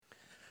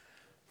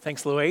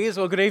Thanks, Louise.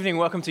 Well, good evening.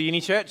 Welcome to Uni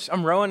Church.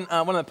 I'm Rowan,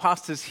 one of the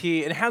pastors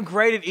here, and how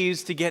great it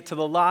is to get to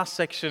the last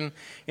section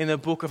in the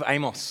book of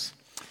Amos.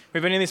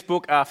 We've been in this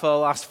book for the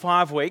last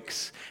 5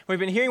 weeks. We've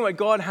been hearing what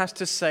God has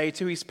to say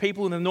to his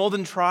people in the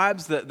northern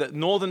tribes, the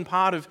northern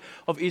part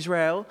of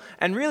Israel,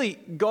 and really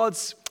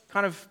God's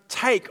kind of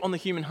take on the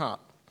human heart.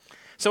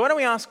 So why don't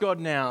we ask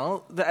God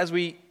now that as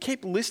we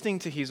keep listening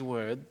to his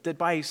word, that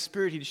by his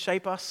Spirit he'd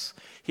shape us,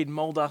 he'd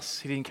mold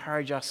us, he'd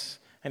encourage us,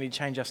 and he'd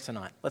change us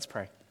tonight. Let's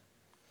pray.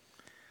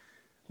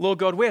 Lord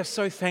God, we're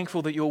so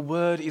thankful that your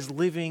word is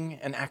living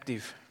and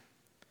active,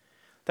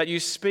 that you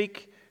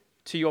speak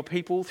to your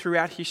people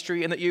throughout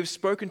history and that you've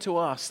spoken to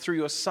us through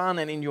your Son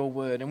and in your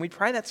word. And we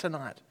pray that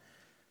tonight,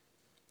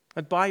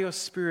 that by your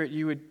Spirit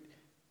you would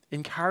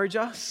encourage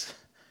us,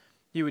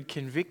 you would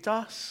convict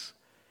us,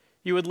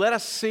 you would let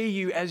us see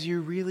you as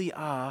you really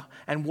are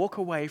and walk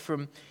away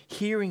from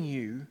hearing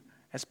you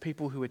as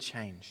people who are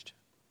changed.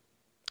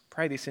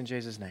 Pray this in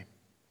Jesus' name.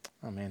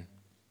 Amen.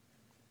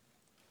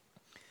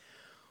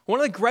 One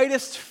of the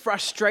greatest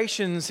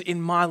frustrations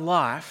in my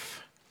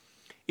life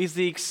is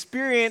the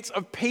experience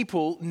of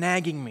people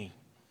nagging me.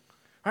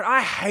 Right?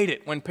 I hate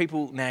it when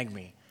people nag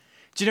me.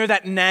 Do you know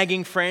that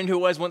nagging friend who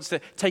always wants to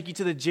take you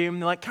to the gym?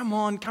 They're like, come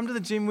on, come to the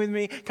gym with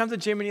me. Come to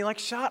the gym, and you're like,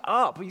 shut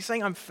up. Are you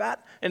saying I'm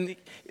fat? And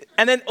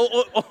then,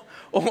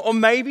 or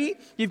maybe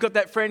you've got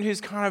that friend who's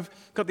kind of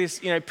got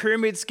this,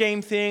 pyramid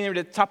scheme thing, and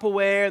a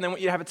Tupperware, and they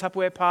want you to have a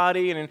Tupperware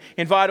party and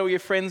invite all your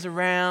friends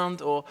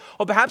around. Or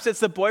perhaps it's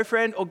the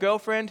boyfriend or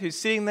girlfriend who's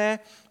sitting there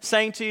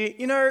saying to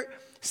you,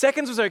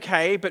 seconds was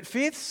okay, but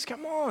fifths,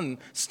 come on,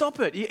 stop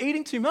it. You're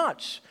eating too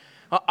much.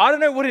 I don't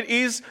know what it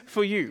is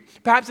for you.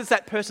 Perhaps it's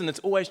that person that's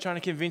always trying to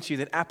convince you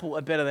that Apple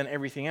are better than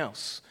everything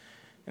else.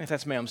 And if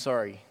that's me, I'm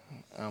sorry.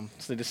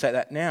 Just need to say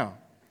that now.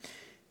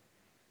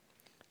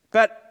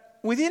 But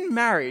within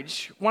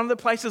marriage, one of the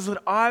places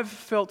that I've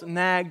felt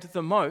nagged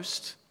the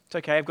most, it's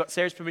okay, I've got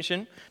Sarah's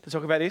permission to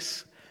talk about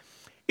this,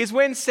 is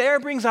when Sarah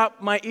brings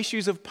up my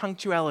issues of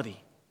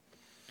punctuality.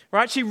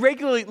 Right? She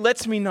regularly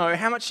lets me know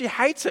how much she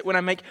hates it when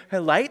I make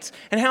her late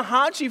and how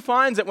hard she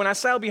finds it when I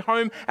say I'll be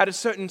home at a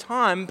certain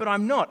time, but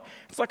I'm not.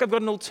 It's like I've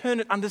got an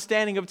alternate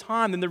understanding of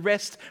time than the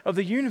rest of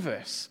the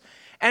universe.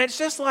 And it's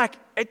just like,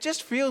 it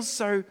just feels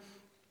so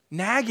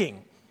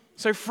nagging,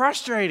 so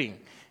frustrating.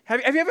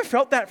 Have you ever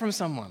felt that from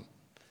someone?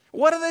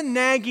 What are the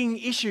nagging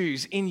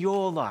issues in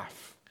your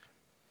life?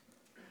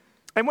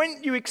 And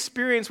when you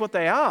experience what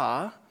they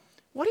are,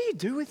 what do you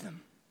do with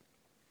them?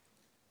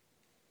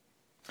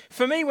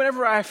 For me,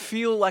 whenever I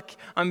feel like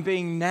I'm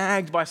being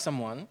nagged by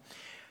someone,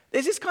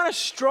 there's this kind of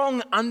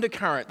strong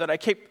undercurrent that I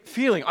keep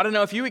feeling. I don't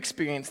know if you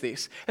experience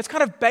this. It's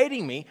kind of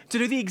baiting me to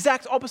do the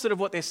exact opposite of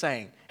what they're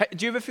saying.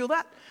 Do you ever feel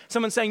that?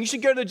 Someone's saying, you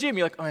should go to the gym.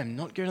 You're like, I am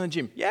not going to the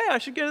gym. Yeah, I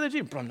should go to the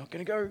gym, but I'm not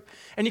going to go.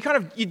 And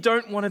you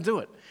don't want to do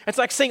it. It's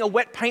like seeing a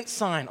wet paint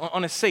sign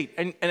on a seat,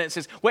 and it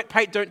says, wet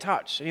paint, don't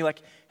touch. And you're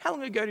like, how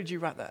long ago did you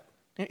write that?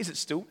 Is it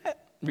still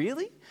wet?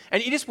 Really?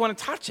 And you just want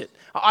to touch it.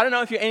 I don't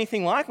know if you're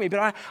anything like me,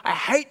 but I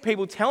hate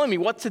people telling me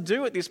what to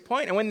do at this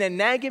point. And when they're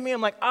nagging me,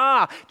 I'm like,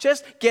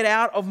 just get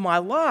out of my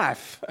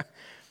life.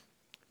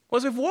 Well,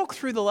 as we've walked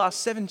through the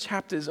last 7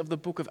 chapters of the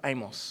book of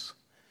Amos,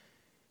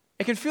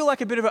 it can feel like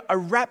a bit of a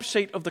rap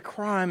sheet of the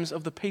crimes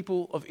of the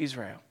people of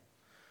Israel.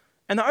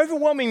 And the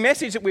overwhelming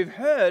message that we've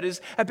heard is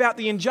about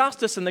the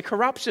injustice and the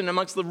corruption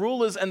amongst the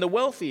rulers and the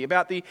wealthy,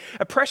 about the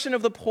oppression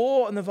of the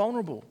poor and the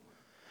vulnerable,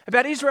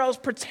 about Israel's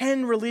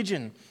pretend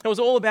religion. It was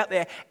all about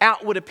their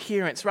outward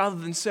appearance rather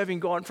than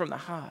serving God from the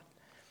heart.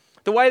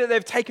 The way that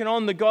they've taken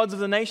on the gods of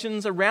the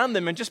nations around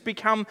them and just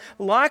become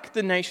like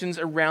the nations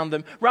around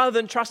them rather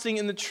than trusting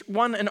in the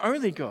one and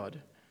only God.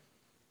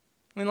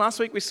 And last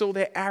week we saw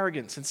their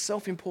arrogance and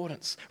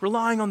self-importance,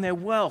 relying on their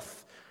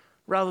wealth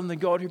rather than the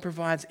God who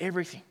provides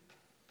everything.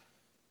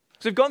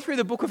 So we've gone through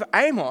the book of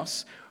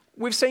Amos.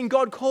 We've seen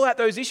God call out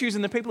those issues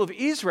in the people of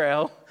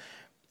Israel,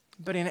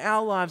 but in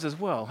our lives as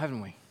well,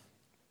 haven't we?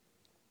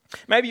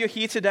 Maybe you're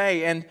here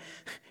today and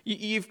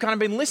you've kind of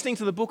been listening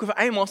to the book of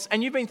Amos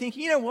and you've been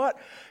thinking, you know what?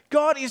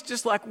 God is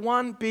just like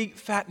one big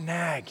fat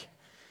nag.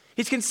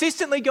 He's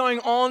consistently going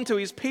on to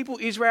his people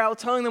Israel,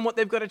 telling them what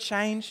they've got to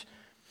change.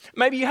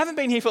 Maybe you haven't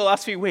been here for the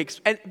last few weeks,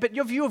 but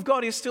your view of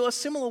God is still a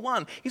similar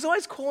one. He's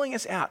always calling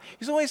us out.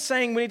 He's always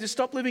saying we need to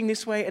stop living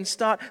this way and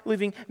start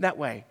living that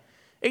way.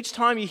 Each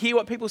time you hear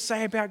what people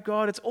say about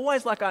God, it's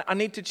always like, I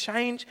need to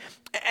change.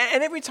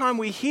 And every time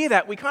we hear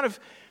that,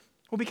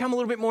 we'll become a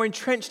little bit more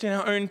entrenched in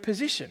our own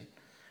position.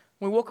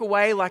 We walk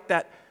away like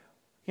that,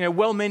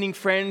 well-meaning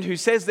friend who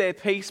says their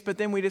piece, but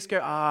then we just go,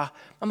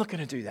 I'm not going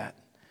to do that.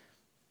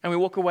 And we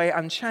walk away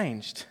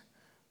unchanged.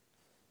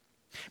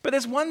 But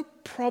there's one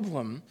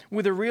problem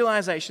with the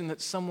realization that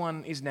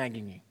someone is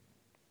nagging you.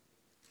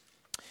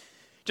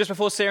 Just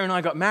before Sarah and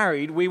I got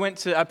married, we went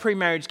to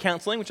pre-marriage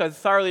counselling, which I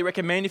thoroughly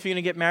recommend if you're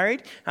going to get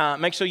married.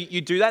 Make sure you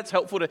do that. It's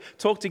helpful to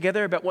talk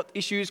together about what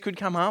issues could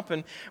come up.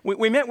 And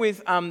we met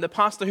with the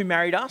pastor who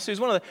married us, who's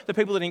one of the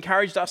people that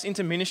encouraged us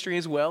into ministry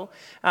as well.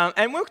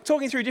 And we're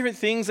talking through different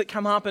things that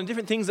come up and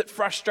different things that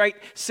frustrate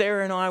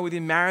Sarah and I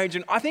within marriage.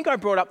 And I think I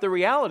brought up the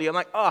reality. I'm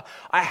like,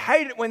 I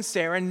hate it when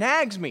Sarah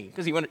nags me.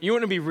 Because you want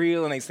to be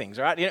real in these things,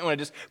 right? You don't want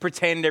to just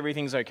pretend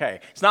everything's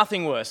okay. It's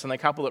nothing worse than the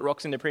couple that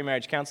rocks into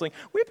pre-marriage counselling.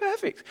 We're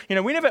perfect.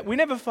 We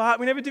never fart,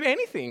 we never do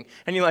anything.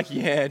 And you're like,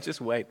 yeah, just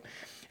wait.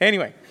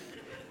 Anyway,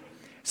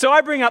 so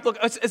I bring up, look,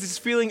 it's this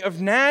feeling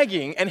of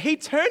nagging, and he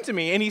turned to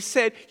me and he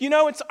said,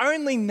 it's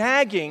only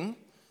nagging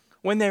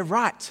when they're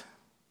right.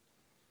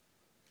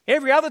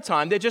 Every other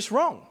time, they're just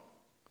wrong.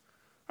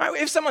 Right?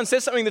 If someone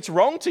says something that's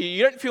wrong to you,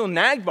 you don't feel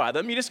nagged by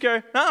them. You just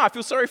go, no, I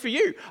feel sorry for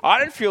you. I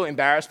don't feel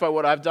embarrassed by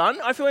what I've done.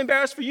 I feel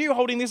embarrassed for you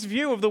holding this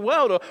view of the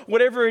world or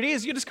whatever it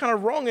is. You're just kind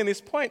of wrong in this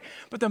point.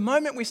 But the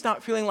moment we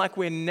start feeling like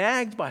we're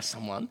nagged by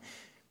someone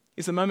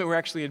is the moment we're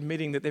actually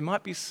admitting that there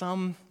might be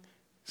some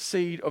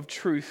seed of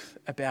truth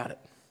about it.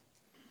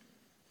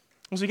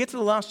 As we get to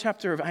the last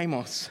chapter of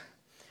Amos,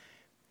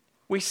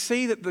 we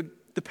see that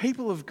the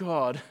people of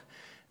God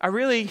are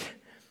really,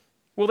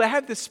 they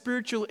have the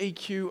spiritual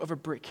EQ of a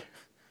brick.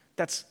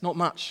 That's not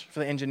much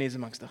for the engineers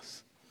amongst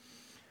us.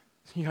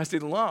 You guys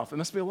didn't laugh. There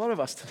must be a lot of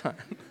us tonight.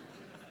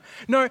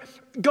 No,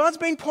 God's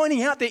been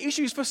pointing out their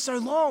issues for so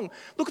long.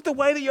 Look at the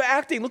way that you're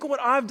acting. Look at what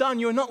I've done.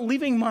 You're not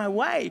living my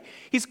way.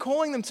 He's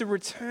calling them to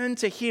return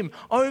to him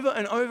over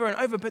and over and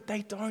over, but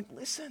they don't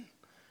listen.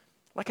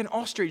 Like an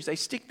ostrich, they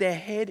stick their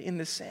head in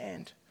the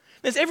sand.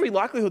 There's every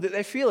likelihood that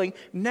they're feeling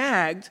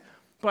nagged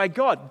by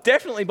God,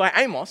 definitely by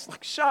Amos.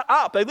 Like, shut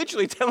up. They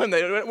literally tell him they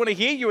don't want to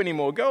hear you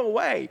anymore. Go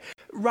away.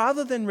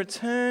 Rather than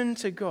return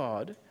to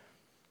God,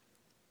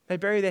 they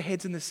bury their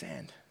heads in the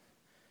sand.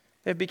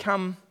 They've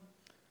become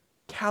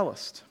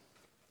calloused.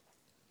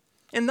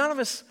 And none of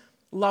us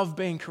love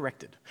being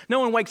corrected. No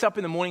one wakes up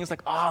in the morning and is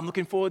like, I'm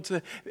looking forward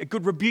to a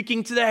good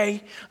rebuking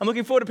today. I'm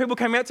looking forward to people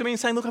coming out to me and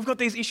saying, look, I've got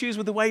these issues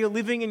with the way you're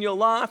living in your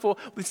life or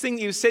this thing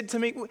that you've said to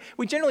me.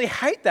 We generally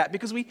hate that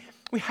because we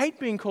hate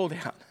being called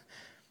out.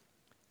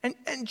 And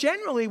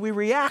generally we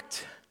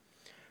react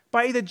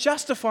by either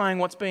justifying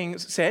what's being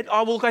said.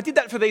 Oh, well, look, I did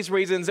that for these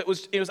reasons. It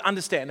was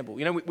understandable.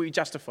 We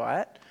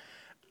justify it,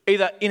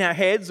 either in our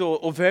heads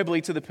or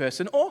verbally to the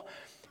person, or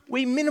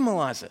we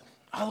minimalize it.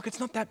 Oh, look, it's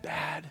not that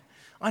bad.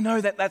 I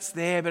know that that's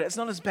there, but it's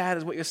not as bad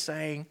as what you're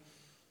saying.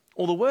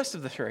 Or the worst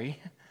of the three,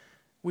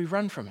 we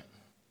run from it.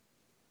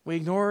 We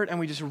ignore it and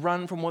we just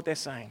run from what they're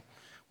saying.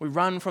 We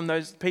run from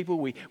those people.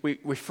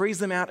 We freeze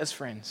them out as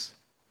friends.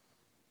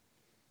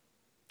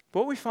 But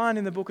what we find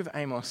in the book of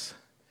Amos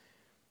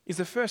is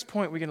the first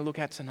point we're going to look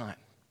at tonight.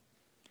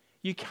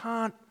 You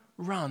can't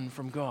run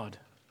from God.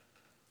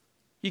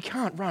 You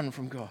can't run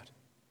from God.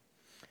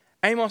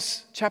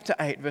 Amos chapter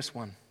 8, verse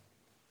 1.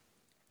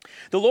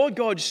 The Lord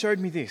God showed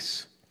me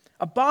this,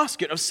 a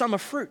basket of summer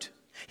fruit.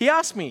 He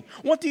asked me,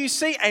 what do you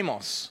see,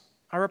 Amos?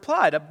 I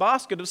replied, a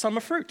basket of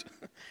summer fruit.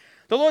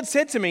 The Lord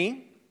said to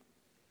me,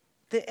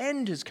 the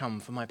end has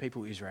come for my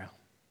people Israel.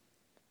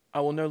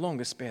 I will no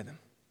longer spare them.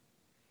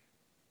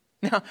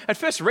 Now, at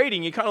first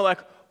reading, you're kind of like,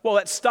 well,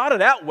 that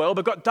started out well,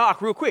 but got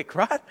dark real quick,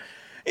 right?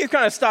 It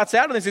kind of starts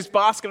out and there's this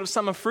basket of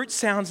summer fruit.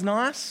 Sounds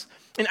nice.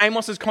 In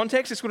Amos's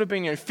context, this would have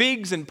been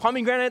figs and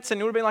pomegranates, and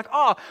it would have been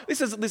like,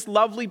 this is this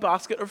lovely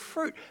basket of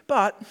fruit.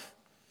 But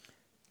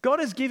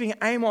God is giving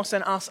Amos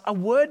and us a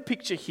word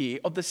picture here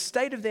of the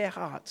state of their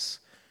hearts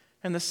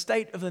and the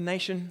state of the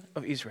nation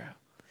of Israel.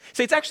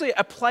 See, it's actually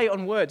a play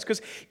on words,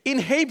 because in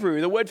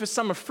Hebrew, the word for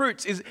summer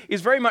fruits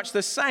is very much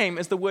the same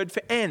as the word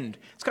for end.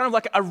 It's kind of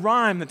like a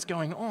rhyme that's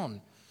going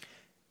on.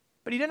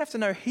 But you don't have to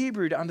know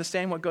Hebrew to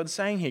understand what God's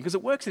saying here, because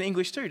it works in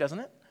English too, doesn't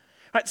it?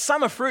 Right,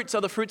 summer fruits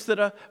are the fruits that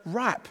are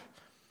ripe.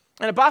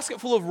 And a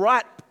basket full of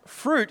ripe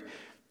fruit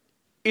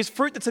is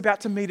fruit that's about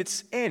to meet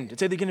its end.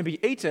 It's either going to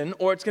be eaten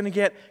or it's going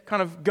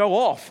to go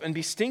off and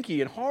be stinky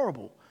and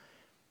horrible.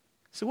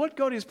 So what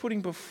God is putting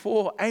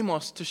before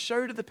Amos to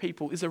show to the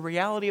people is a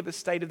reality of the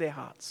state of their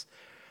hearts.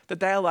 That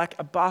they are like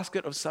a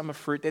basket of summer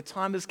fruit. Their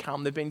time has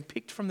come. They've been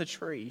picked from the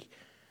tree.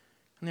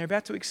 And they're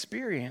about to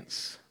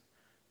experience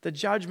the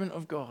judgment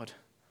of God.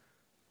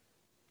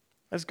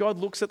 As God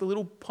looks at the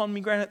little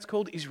pomegranates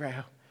called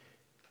Israel,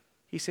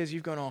 he says,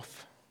 you've gone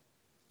off.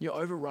 You're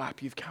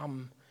overripe. You've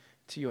come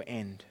to your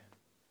end.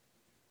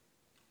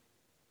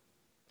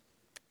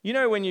 You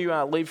know when you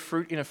leave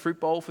fruit in a fruit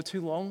bowl for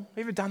too long? Have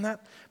you ever done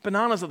that?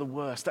 Bananas are the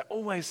worst. They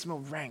always smell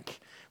rank.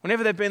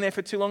 Whenever they've been there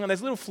for too long, and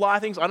there's little fly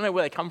things, I don't know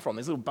where they come from.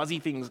 These little buzzy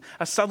things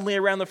are suddenly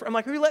around the fruit. I'm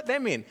like, who let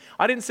them in?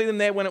 I didn't see them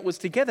there when it was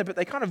together, but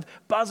they kind of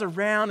buzz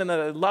around and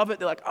they love it.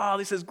 They're like,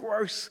 this is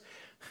gross.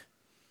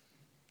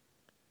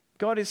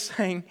 God is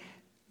saying,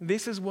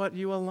 this is what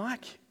you are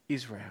like,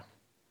 Israel.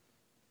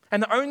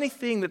 And the only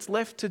thing that's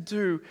left to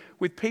do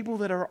with people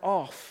that are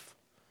off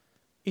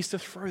is to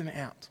throw them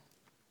out.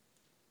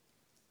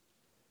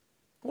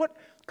 What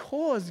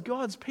caused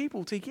God's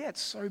people to get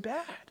so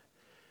bad?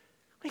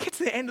 We get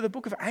to the end of the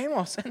book of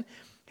Amos and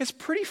It's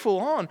pretty full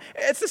on.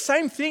 It's the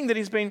same thing that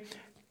he's been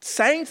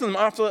saying to them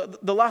after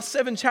the last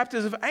 7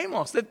 chapters of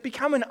Amos. They've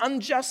become an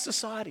unjust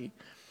society.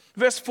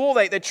 Verse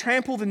 4, they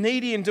trample the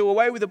needy and do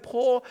away with the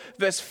poor.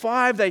 Verse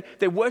 5,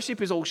 their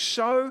worship is all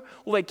show.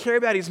 All they care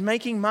about is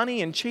making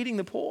money and cheating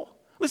the poor.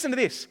 Listen to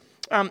this.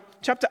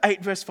 Chapter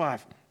 8, verse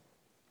 5.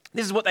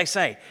 This is what they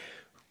say.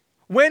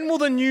 When will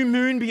the new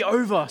moon be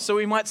over so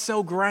we might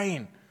sell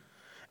grain?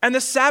 And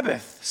the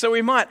Sabbath so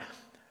we might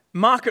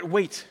market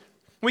wheat?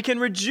 We can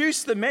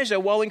reduce the measure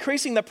while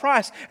increasing the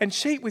price and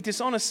cheat with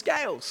dishonest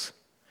scales.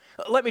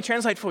 Let me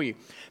translate for you.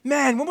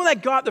 Man, when will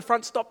that guy at the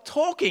front stop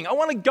talking? I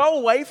want to go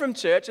away from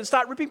church and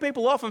start ripping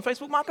people off on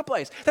Facebook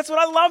Marketplace. That's what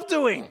I love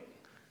doing.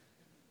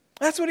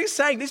 That's what he's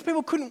saying. These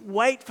people couldn't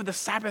wait for the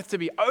Sabbath to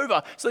be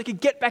over so they could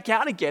get back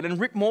out again and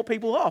rip more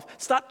people off,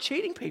 start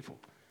cheating people.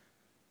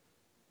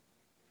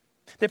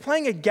 They're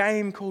playing a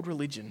game called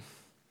religion,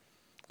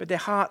 but their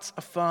hearts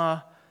are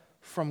far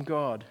from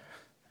God.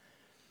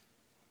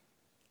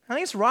 I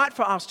think it's right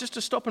for us just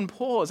to stop and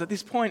pause at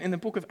this point in the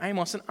book of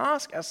Amos and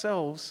ask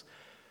ourselves,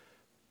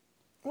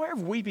 where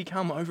have we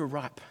become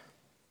overripe?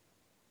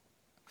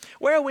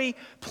 Where are we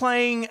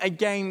playing a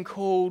game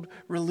called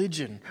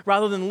religion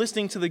rather than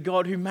listening to the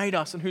God who made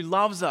us and who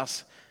loves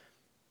us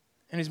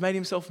and who's made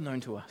himself known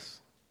to us?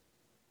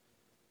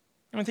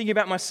 I'm thinking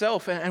about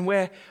myself and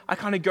where I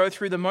kind of go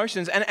through the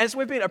motions. And as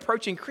we've been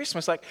approaching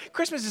Christmas, like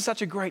Christmas is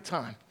such a great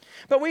time.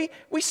 But we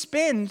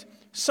spend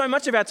so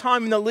much of our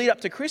time in the lead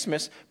up to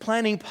Christmas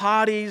planning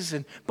parties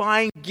and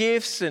buying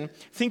gifts and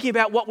thinking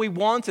about what we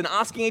want and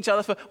asking each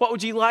other for what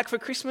would you like for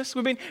Christmas.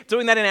 We've been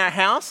doing that in our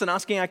house and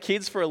asking our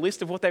kids for a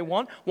list of what they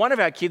want. One of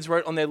our kids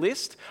wrote on their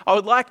list, I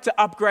would like to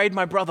upgrade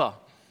my brother.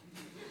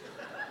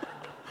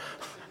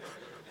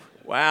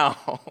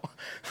 Wow.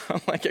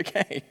 I'm like,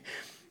 okay.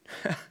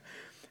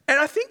 And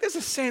I think there's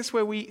a sense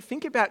where we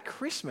think about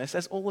Christmas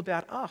as all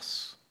about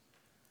us.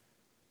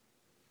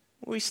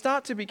 We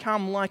start to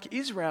become like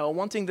Israel,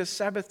 wanting the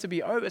Sabbath to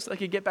be over so they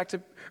could get back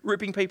to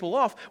ripping people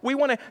off. We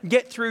want to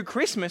get through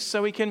Christmas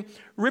so we can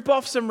rip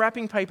off some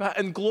wrapping paper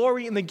and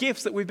glory in the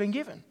gifts that we've been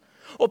given.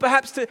 Or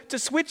perhaps to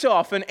switch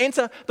off and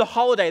enter the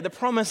holiday, the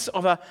promise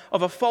of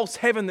a false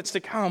heaven that's to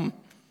come.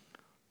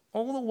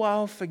 All the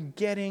while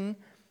forgetting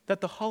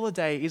that the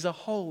holiday is a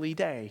holy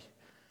day.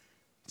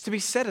 It's to be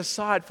set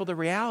aside for the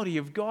reality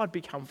of God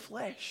become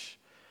flesh,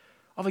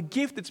 of a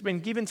gift that's been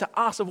given to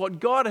us, of what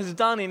God has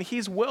done in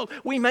his world.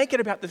 We make it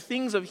about the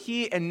things of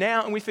here and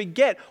now, and we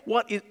forget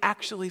what it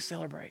actually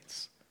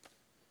celebrates.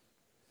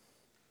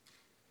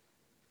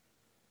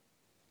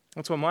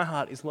 That's what my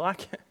heart is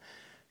like.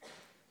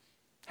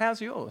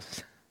 How's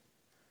yours?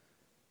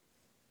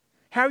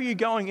 How are you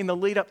going in the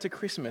lead up to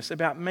Christmas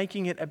about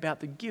making it about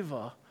the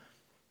giver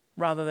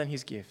rather than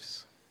his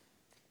gifts?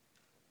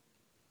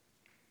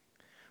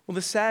 Well,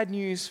 the sad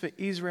news for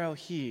Israel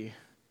here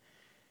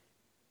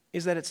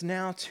is that it's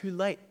now too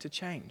late to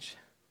change.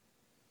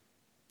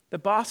 The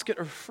basket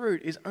of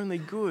fruit is only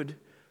good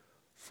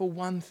for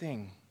one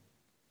thing: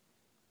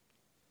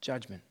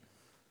 judgment.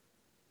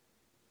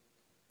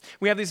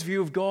 We have this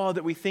view of God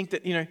that we think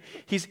that,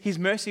 his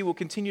mercy will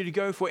continue to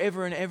go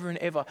forever and ever and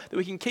ever, that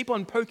we can keep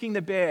on poking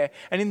the bear,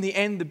 and in the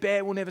end, the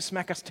bear will never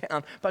smack us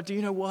down. But do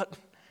you know what?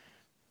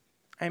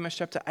 Amos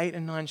chapter 8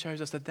 and 9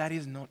 shows us that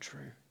is not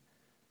true.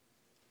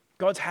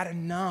 God's had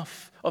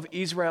enough of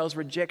Israel's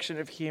rejection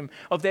of him,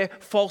 of their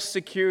false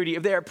security,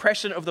 of their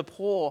oppression of the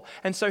poor.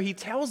 And so he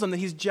tells them that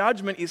his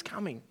judgment is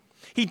coming.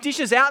 He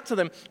dishes out to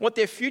them what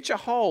their future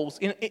holds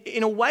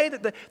in a way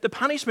that the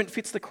punishment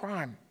fits the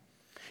crime.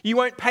 You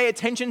won't pay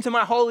attention to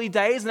my holy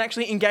days and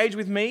actually engage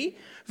with me.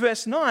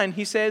 Verse 9,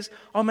 he says,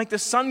 I'll make the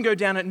sun go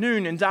down at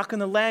noon and darken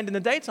the land in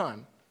the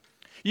daytime.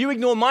 You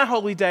ignore my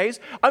holy days,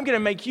 I'm going to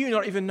make you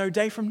not even know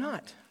day from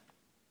night.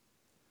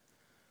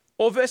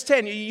 Or verse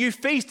 10, you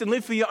feast and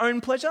live for your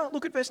own pleasure.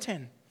 Look at verse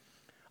 10.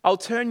 I'll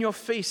turn your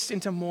feasts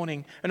into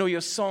mourning and all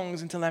your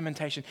songs into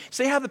lamentation.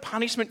 See how the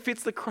punishment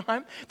fits the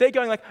crime? They're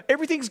going like,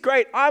 everything's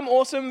great. I'm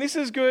awesome. This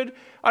is good.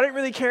 I don't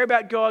really care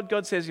about God.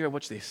 God says,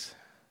 watch this.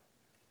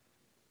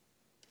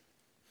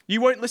 You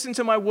won't listen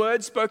to my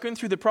words spoken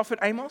through the prophet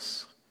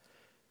Amos?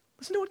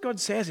 Listen to what God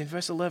says in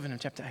verse 11 of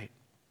chapter 8.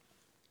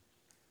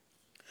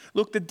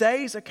 Look, the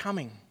days are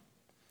coming.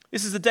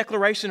 This is the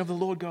declaration of the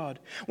Lord God.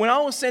 When I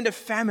will send a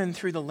famine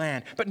through the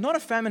land, but not a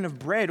famine of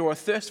bread or a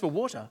thirst for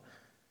water,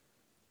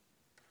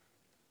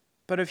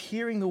 but of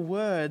hearing the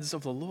words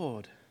of the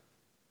Lord.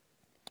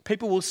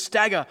 People will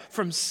stagger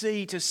from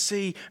sea to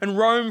sea and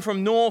roam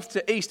from north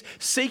to east,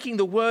 seeking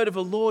the word of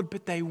the Lord,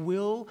 but they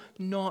will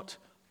not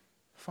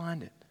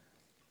find it.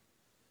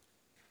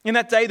 In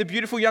that day, the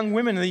beautiful young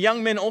women and the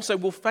young men also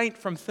will faint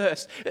from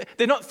thirst.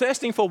 They're not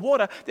thirsting for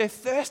water, they're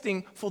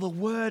thirsting for the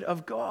word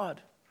of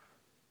God.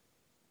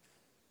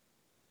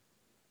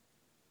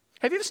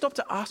 Have you ever stopped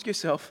to ask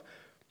yourself,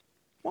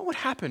 what would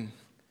happen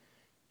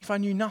if I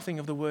knew nothing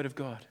of the Word of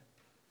God?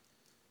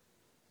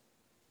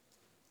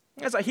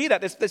 As I hear that,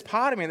 there's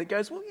part of me that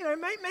goes, well,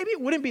 maybe it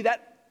wouldn't be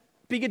that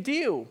big a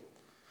deal.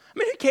 I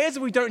mean, who cares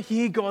if we don't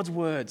hear God's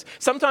words?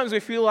 Sometimes we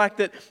feel like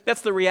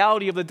that's the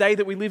reality of the day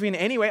that we live in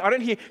anyway. I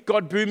don't hear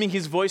God booming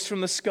his voice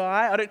from the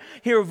sky. I don't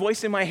hear a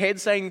voice in my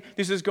head saying,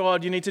 this is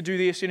God, you need to do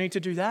this, you need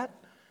to do that.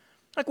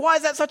 Like, why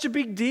is that such a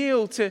big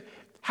deal to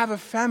have a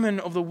famine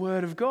of the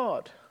word of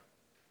God?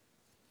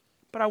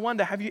 But I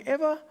wonder, have you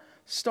ever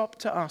stopped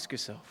to ask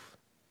yourself,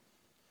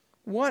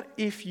 what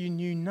if you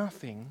knew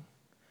nothing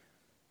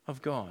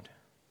of God?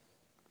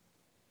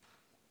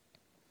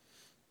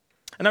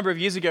 A number of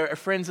years ago, a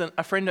friend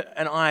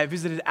and I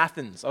visited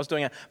Athens. I was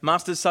doing a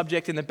master's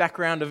subject in the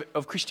background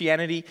of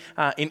Christianity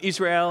in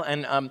Israel,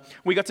 and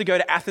we got to go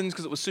to Athens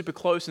because it was super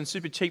close and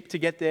super cheap to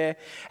get there.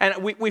 And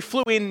we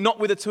flew in, not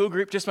with a tour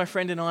group, just my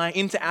friend and I,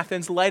 into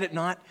Athens late at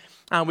night.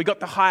 We got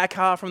the hire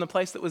car from the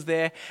place that was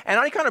there, and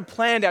I kind of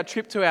planned our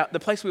trip to the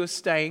place we were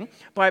staying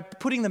by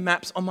putting the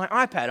maps on my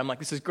iPad. I'm like,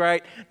 this is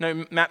great,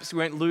 no maps, we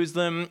won't lose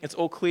them, it's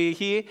all clear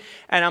here.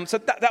 And so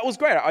that was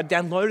great. I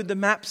downloaded the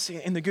maps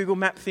in the Google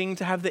Map thing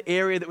to have the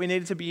area that we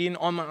needed to be in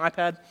on my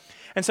iPad.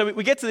 And so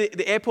we get to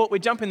the airport, we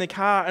jump in the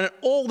car, and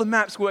all the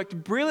maps worked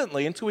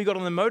brilliantly until we got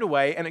on the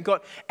motorway and it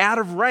got out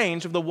of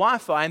range of the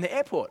Wi-Fi in the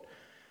airport.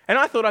 And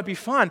I thought I'd be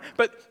fine.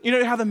 But you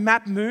know how the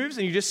map moves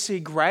and you just see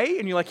grey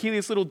and you hear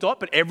this little dot,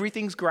 but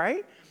everything's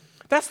grey?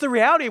 That's the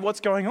reality of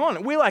what's going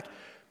on.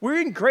 We're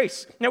in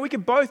Greece. Now, we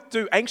could both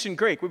do ancient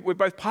Greek. We're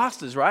both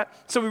pastors, right?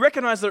 So we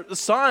recognize the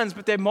signs,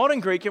 but they're modern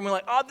Greek. And we're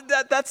like, oh,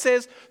 that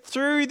says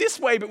through this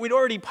way. But we'd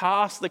already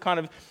passed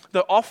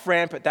the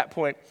off-ramp at that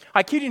point.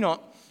 I kid you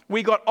not,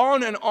 we got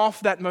on and off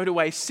that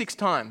motorway 6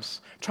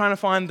 times trying to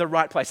find the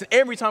right place. And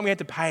every time we had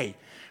to pay.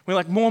 We're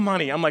like, more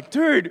money. I'm like,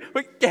 dude,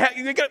 we got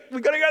to go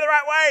the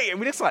right way. And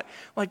we're just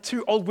like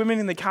 2 old women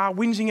in the car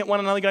whinging at one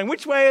another going,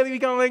 which way are we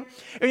going?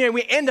 And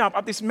we end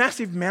up this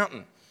massive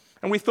mountain.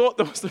 And we thought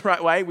that was the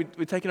right way.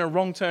 We'd taken a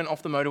wrong turn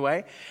off the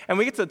motorway. And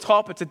we get to the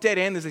top. It's a dead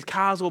end. There's these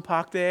cars all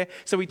parked there.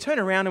 So we turn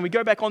around and we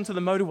go back onto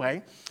the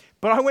motorway.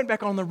 But I went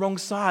back on the wrong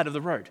side of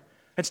the road.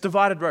 It's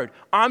divided road.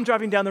 I'm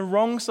driving down the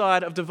wrong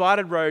side of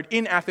divided road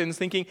in Athens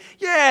thinking,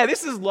 yeah,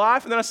 this is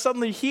life. And then I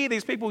suddenly hear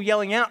these people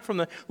yelling out from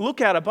the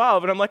lookout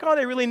above. And I'm like, oh,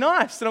 they're really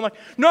nice. And I'm like,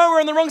 no, we're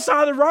on the wrong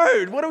side of the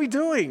road. What are we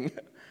doing?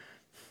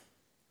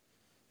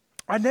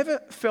 I never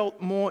felt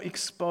more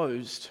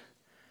exposed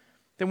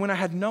than when I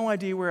had no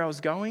idea where I was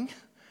going,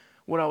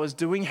 what I was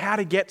doing, how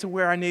to get to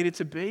where I needed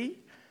to be.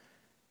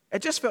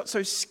 It just felt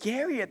so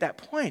scary at that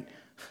point.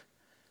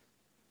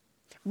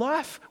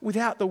 Life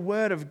without the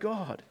Word of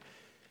God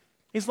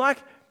is like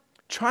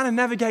trying to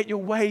navigate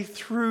your way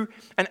through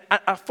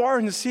a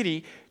foreign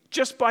city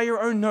just by your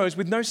own nose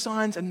with no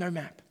signs and no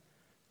map.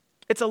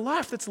 It's a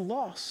life that's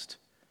lost.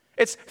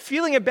 It's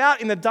feeling about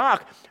in the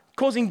dark,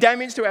 causing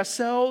damage to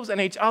ourselves and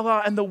each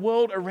other and the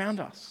world around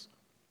us.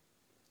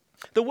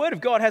 The Word of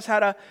God has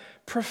had a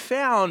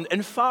profound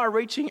and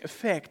far-reaching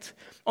effect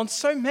on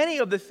so many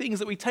of the things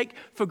that we take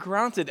for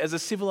granted as a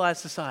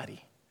civilized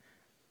society.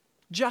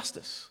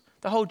 Justice.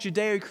 The whole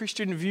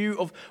Judeo-Christian view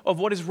of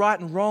what is right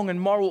and wrong and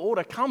moral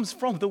order comes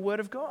from the Word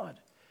of God.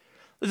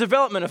 The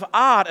development of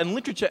art and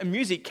literature and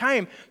music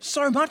came,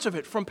 so much of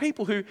it, from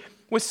people who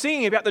were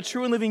singing about the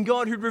true and living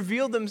God who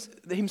revealed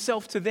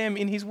himself to them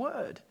in his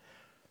Word.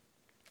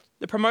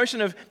 The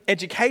promotion of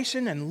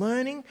education and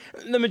learning.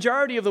 The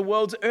majority of the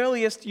world's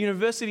earliest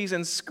universities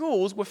and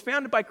schools were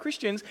founded by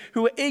Christians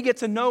who were eager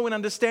to know and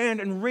understand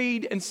and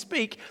read and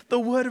speak the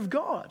Word of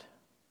God.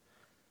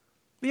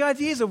 The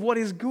ideas of what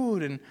is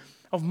good and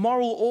of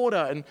moral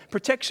order and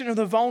protection of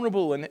the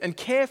vulnerable and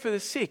care for the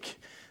sick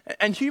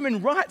and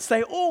human rights,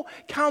 they all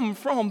come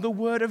from the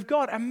Word of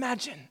God.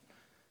 Imagine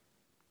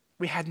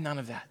we had none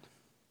of that.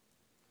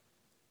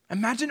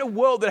 Imagine a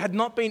world that had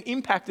not been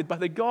impacted by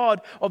the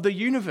God of the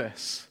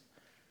universe.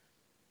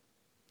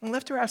 And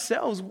left to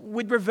ourselves,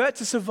 we'd revert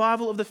to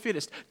survival of the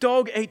fittest.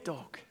 Dog eat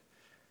dog.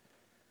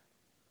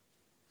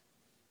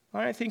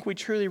 I don't think we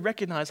truly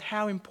recognize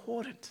how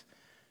important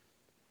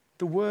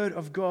the Word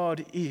of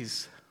God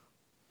is.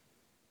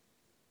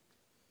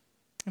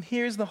 And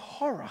here is the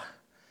horror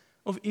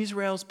of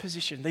Israel's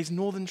position, these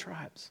northern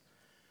tribes.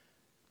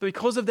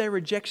 Because of their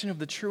rejection of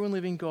the true and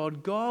living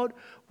God, God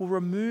will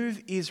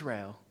remove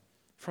Israel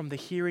from the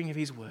hearing of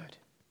his word.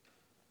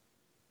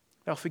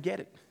 They'll forget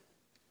it.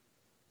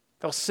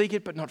 They'll seek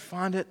it but not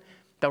find it.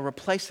 They'll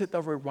replace it,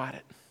 they'll rewrite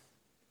it.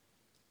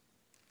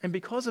 And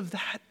because of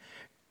that,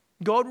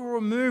 God will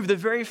remove the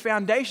very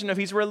foundation of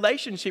his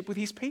relationship with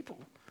his people.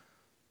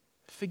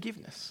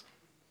 Forgiveness.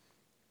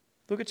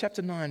 Look at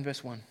chapter 9,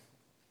 verse 1.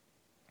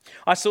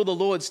 I saw the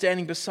Lord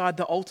standing beside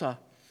the altar,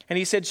 and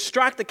he said,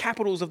 strike the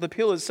capitals of the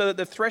pillars so that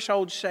the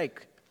thresholds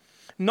shake.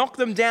 Knock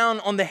them down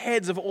on the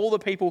heads of all the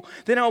people,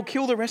 then I'll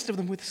kill the rest of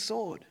them with the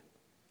sword.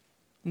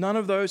 None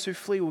of those who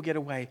flee will get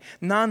away.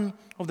 None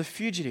of the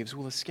fugitives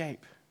will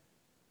escape.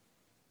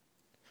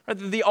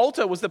 The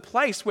altar was the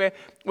place where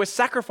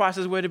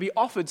sacrifices were to be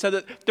offered so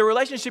that the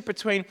relationship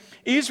between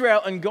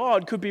Israel and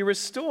God could be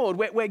restored,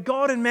 where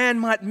God and man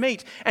might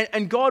meet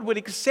and God would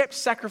accept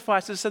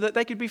sacrifices so that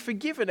they could be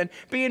forgiven and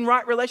be in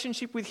right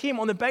relationship with him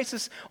on the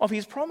basis of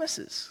his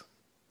promises.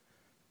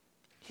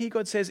 Here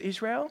God says,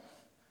 Israel,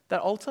 that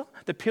altar,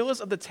 the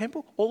pillars of the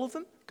temple, all of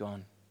them,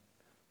 gone.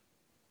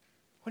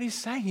 What he's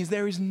saying is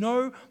there is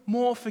no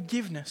more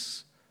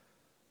forgiveness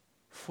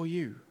for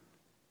you.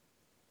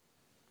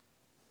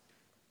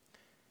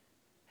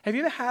 Have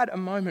you ever had a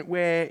moment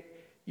where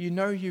you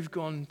know you've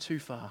gone too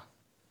far?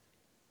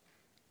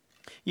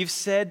 You've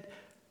said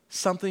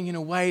something in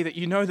a way that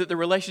you know that the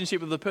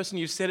relationship of the person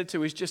you've said it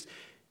to is just,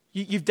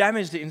 you've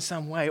damaged it in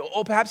some way.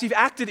 Or perhaps you've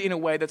acted in a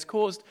way that's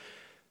caused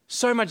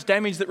so much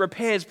damage that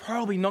repair is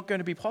probably not going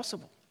to be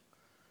possible.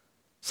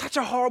 Such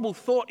a horrible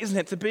thought, isn't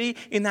it, to be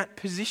in that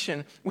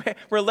position where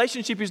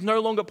relationship is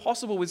no longer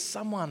possible with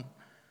someone.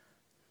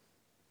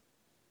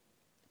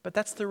 But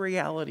that's the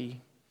reality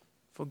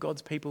for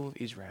God's people of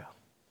Israel.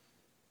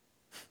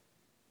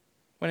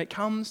 When it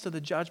comes to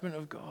the judgment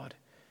of God,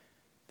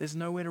 there's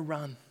nowhere to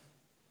run.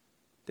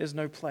 There's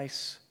no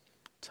place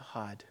to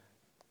hide.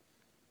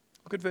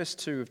 Look at verse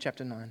 2 of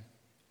chapter 9.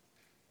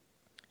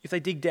 If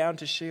they dig down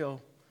to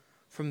Sheol,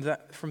 from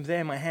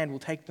there my hand will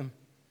take them.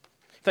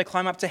 If they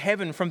climb up to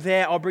heaven, from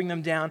there I'll bring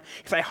them down.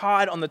 If they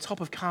hide on the top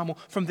of Carmel,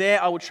 from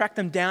there I will track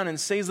them down and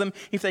seize them.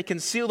 If they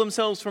conceal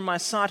themselves from my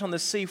sight on the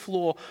sea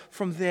floor,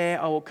 from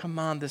there I will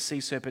command the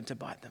sea serpent to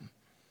bite them.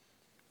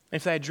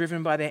 If they are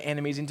driven by their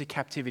enemies into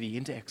captivity,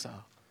 into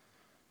exile,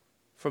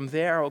 from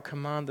there I will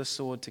command the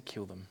sword to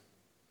kill them.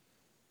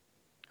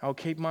 I will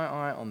keep my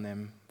eye on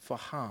them for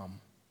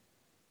harm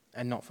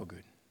and not for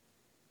good.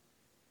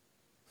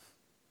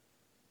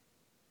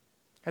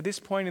 At this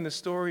point in the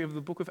story of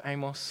the book of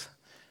Amos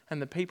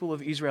and the people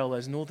of Israel,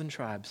 those northern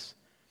tribes,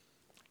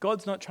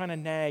 God's not trying to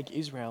nag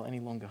Israel any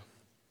longer.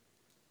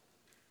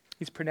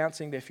 He's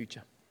pronouncing their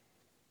future.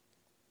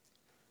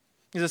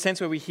 There's a sense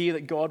where we hear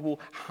that God will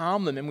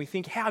harm them and we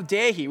think, how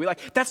dare he? We're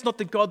like, that's not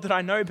the God that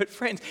I know. But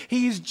friends,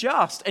 he is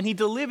just and he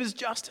delivers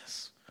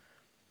justice.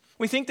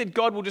 We think that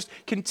God will just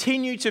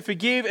continue to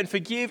forgive and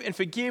forgive and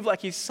forgive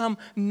like he's some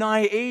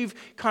naive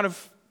kind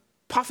of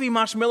puffy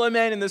marshmallow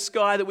man in the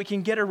sky that we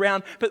can get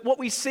around. But what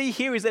we see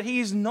here is that he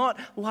is not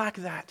like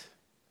that.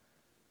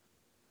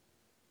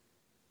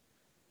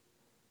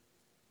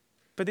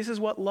 But this is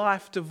what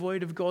life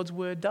devoid of God's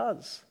word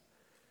does.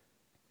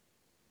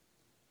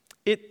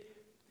 It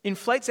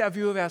inflates our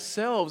view of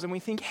ourselves and we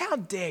think, how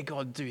dare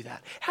God do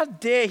that? How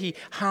dare he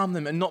harm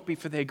them and not be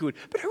for their good?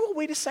 But who are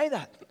we to say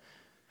that?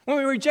 When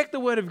we reject the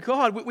word of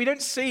God, we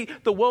don't see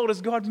the world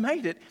as God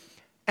made it,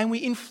 and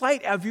we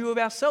inflate our view of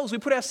ourselves. We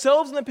put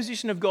ourselves in the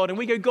position of God and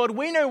we go, God,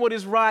 we know what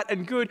is right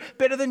and good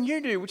better than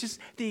you do, which is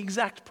the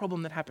exact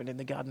problem that happened in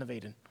the Garden of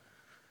Eden.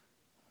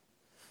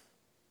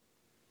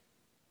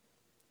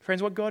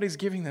 Friends, what God is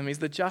giving them is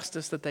the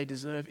justice that they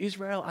deserve.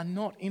 Israel are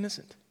not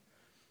innocent.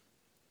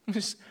 We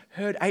just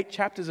heard 8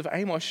 chapters of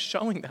Amos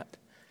showing that.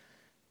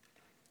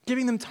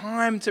 Giving them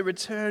time to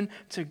return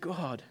to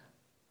God.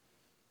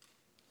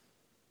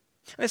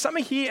 And there's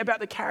something here about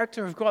the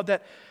character of God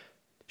that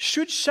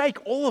should shake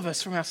all of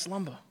us from our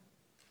slumber.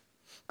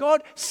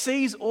 God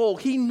sees all.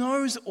 He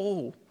knows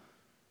all.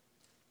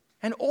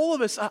 And all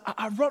of us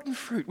are rotten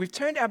fruit. We've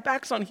turned our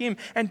backs on him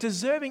and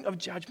deserving of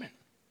judgment.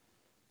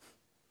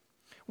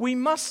 We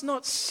must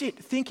not sit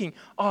thinking,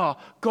 God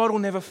will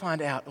never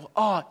find out,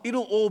 or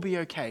it'll all be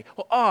okay,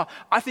 or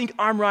I think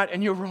I'm right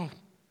and you're wrong.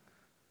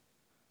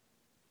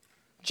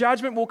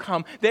 Judgment will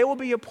come. There will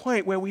be a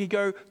point where we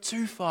go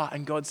too far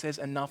and God says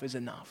enough is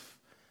enough.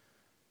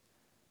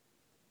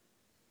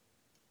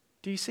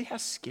 Do you see how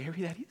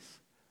scary that is?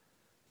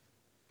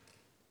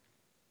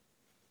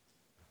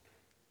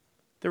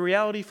 The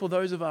reality for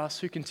those of us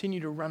who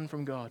continue to run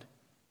from God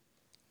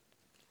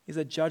is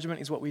that judgment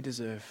is what we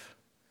deserve.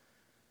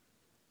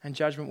 And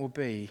judgment will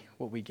be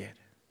what we get.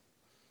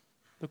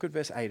 Look at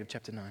verse 8 of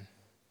chapter 9.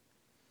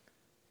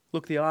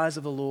 Look, the eyes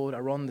of the Lord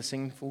are on the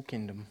sinful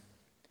kingdom,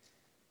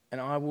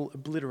 and I will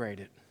obliterate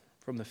it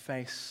from the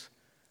face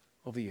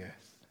of the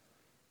earth.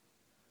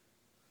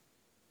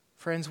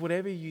 Friends,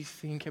 whatever you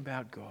think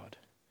about God,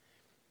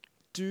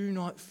 do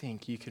not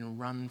think you can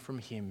run from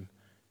him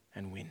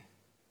and win.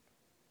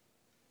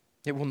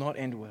 It will not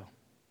end well.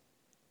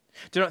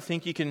 Do not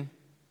think you can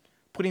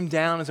put him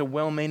down as a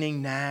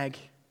well-meaning nag.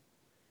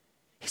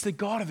 He's the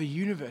God of the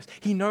universe.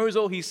 He knows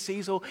all, he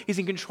sees all, he's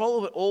in control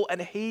of it all,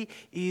 and he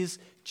is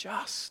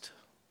just.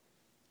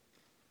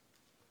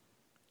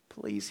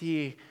 Please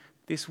hear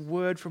this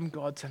word from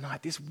God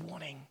tonight, this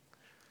warning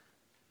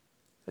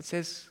that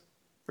says,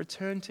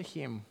 return to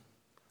him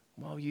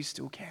while you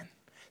still can.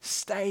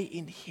 Stay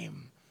in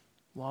him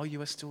while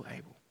you are still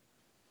able.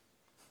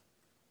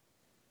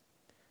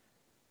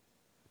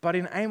 But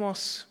in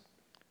Amos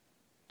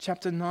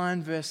chapter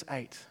 9, verse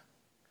 8,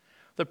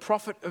 the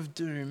prophet of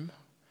doom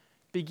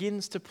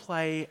begins to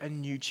play a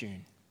new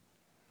tune.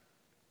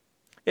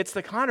 It's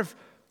the kind of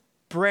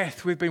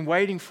breath we've been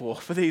waiting for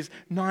these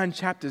 9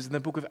 chapters in the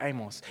book of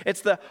Amos. It's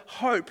the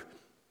hope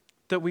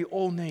that we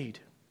all need.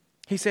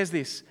 He says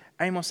this,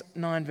 Amos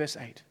 9, verse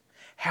 8.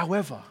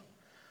 However,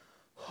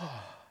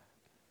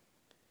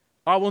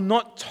 I will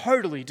not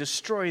totally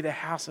destroy the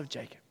house of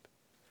Jacob.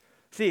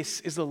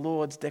 This is the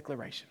Lord's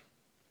declaration.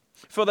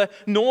 For the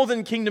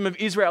northern kingdom of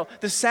Israel,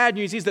 the sad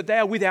news is that they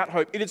are without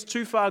hope. It is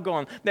too far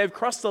gone. They've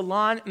crossed the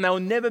line and they will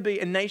never be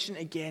a nation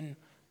again.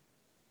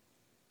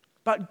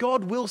 But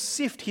God will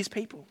sift his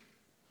people.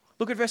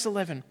 Look at verse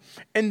 11.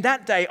 In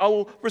that day, I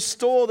will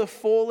restore the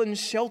fallen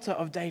shelter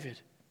of David.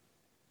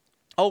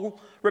 I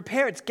will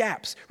repair its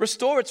gaps,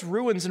 restore its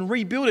ruins, and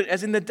rebuild it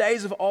as in the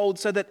days of old,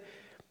 so that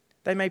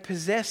they may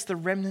possess the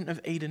remnant of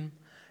Edom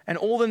and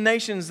all the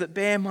nations that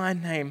bear my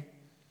name.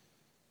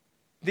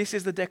 This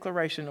is the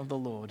declaration of the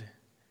Lord.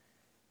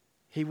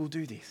 He will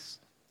do this.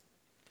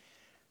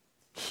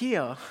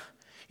 Here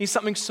is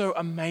something so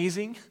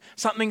amazing,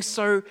 something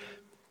so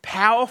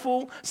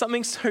powerful,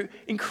 something so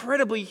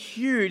incredibly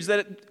huge that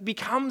it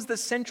becomes the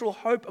central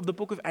hope of the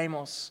book of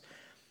Amos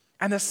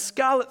and the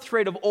scarlet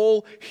thread of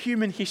all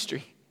human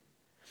history.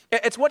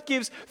 It's what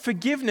gives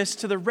forgiveness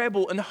to the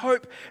rebel and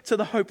hope to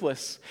the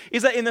hopeless,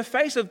 is that in the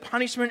face of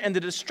punishment and the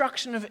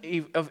destruction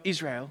of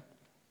Israel,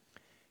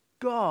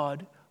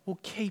 God will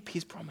keep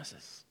his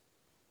promises.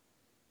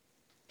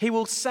 He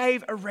will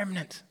save a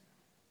remnant.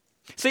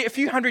 See, a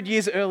few hundred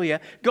years earlier,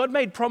 God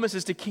made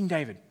promises to King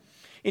David.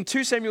 In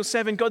 2 Samuel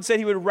 7, God said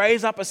he would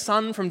raise up a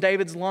son from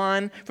David's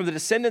line, from the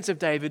descendants of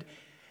David,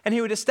 and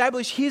he would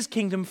establish his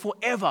kingdom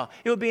forever.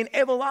 It would be an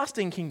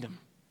everlasting kingdom.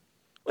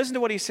 Listen to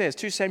what he says,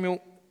 2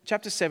 Samuel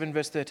chapter 7,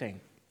 verse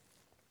 13.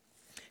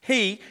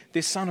 He,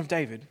 this son of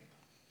David,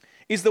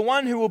 is the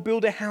one who will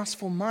build a house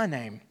for my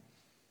name,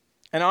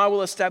 and I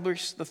will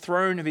establish the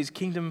throne of his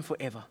kingdom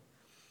forever.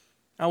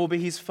 I will be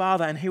his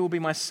father, and he will be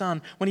my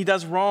son. When he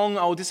does wrong,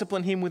 I will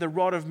discipline him with a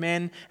rod of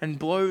men and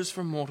blows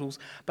from mortals.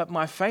 But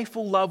my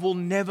faithful love will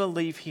never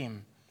leave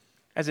him,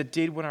 as it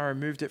did when I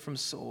removed it from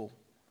Saul,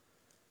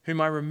 whom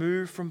I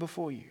removed from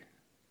before you.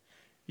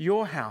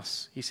 Your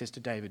house, he says to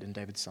David and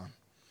David's son,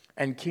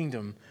 and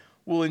kingdom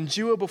will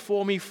endure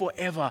before me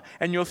forever,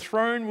 and your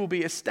throne will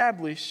be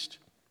established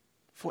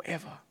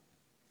forever.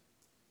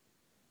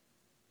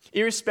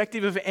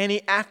 Irrespective of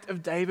any act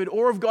of David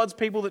or of God's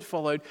people that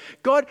followed,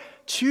 God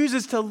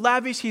chooses to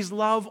lavish his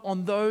love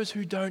on those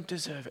who don't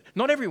deserve it.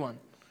 Not everyone,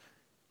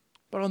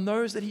 but on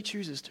those that he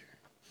chooses to.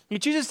 He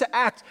chooses to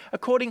act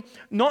according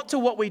not to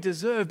what we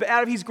deserve, but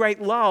out of his great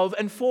love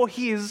and for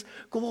his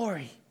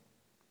glory.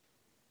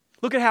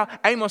 Look at how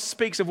Amos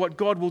speaks of what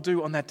God will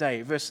do on that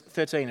day, verse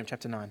 13 of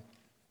chapter 9.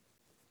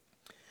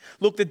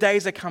 Look, the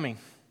days are coming.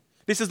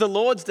 This is the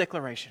Lord's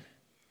declaration,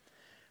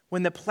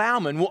 when the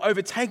plowman will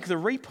overtake the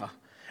reaper,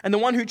 and the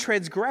one who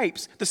treads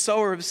grapes, the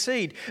sower of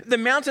seed. The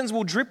mountains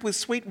will drip with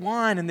sweet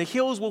wine, and the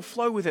hills will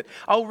flow with it.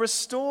 I will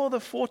restore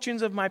the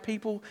fortunes of my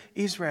people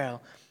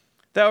Israel.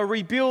 They will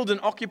rebuild and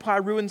occupy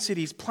ruined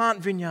cities, plant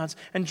vineyards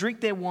and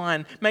drink their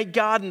wine, make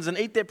gardens and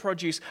eat their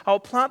produce. I'll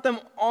plant them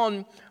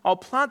on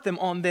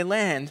their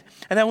land,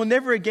 and they will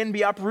never again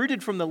be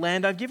uprooted from the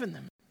land I've given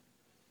them.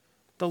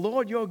 The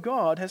Lord your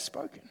God has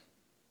spoken.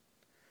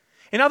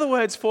 In other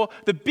words, for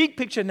the big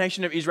picture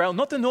nation of Israel,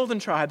 not the northern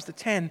tribes, the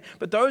 10,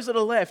 but those that are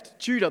left,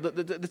 Judah,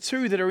 the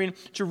two that are in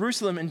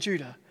Jerusalem and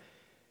Judah,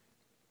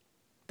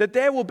 that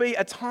there will be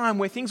a time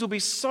where things will be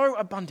so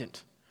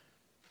abundant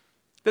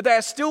that they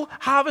are still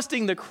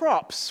harvesting the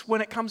crops when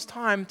it comes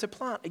time to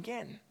plant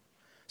again.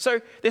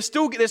 So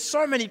there's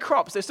so many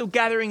crops, they're still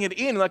gathering it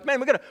in. Like, man,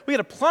 we got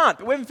to plant,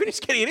 but we haven't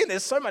finished getting it in.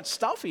 There's so much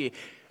stuff here.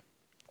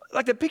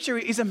 Like, the picture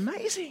is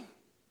amazing.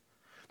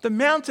 The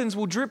mountains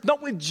will drip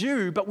not with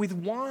dew, but with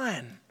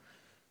wine.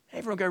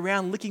 Everyone go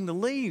around licking the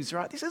leaves,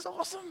 right? This is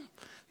awesome.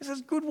 This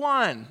is good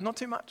wine. Not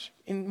too much,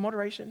 in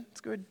moderation.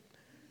 It's good.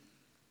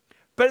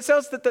 But it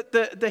says that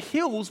the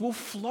hills will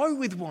flow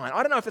with wine.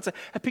 I don't know if it's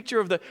a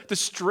picture of the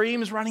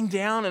streams running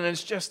down and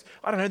it's just,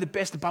 I don't know, the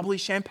best bubbly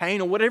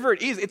champagne or whatever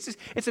it is.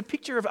 It's a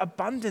picture of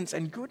abundance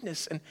and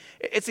goodness. And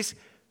it's this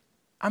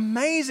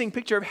amazing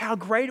picture of how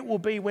great it will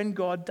be when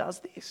God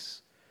does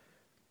this.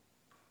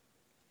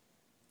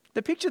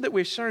 The picture that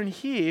we're shown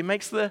here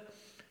makes the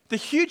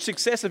huge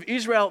success of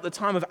Israel at the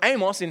time of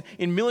Amos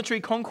in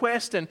military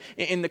conquest and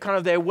in the kind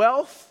of their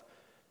wealth,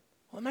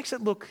 well, it makes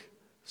it look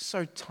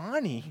so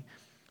tiny,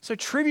 so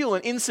trivial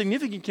and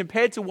insignificant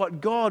compared to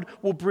what God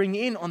will bring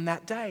in on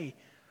that day.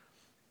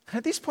 And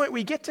at this point,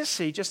 we get to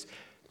see just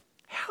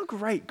how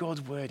great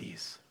God's word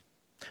is.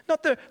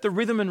 Not the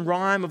rhythm and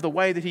rhyme of the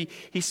way that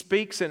he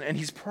speaks and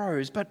his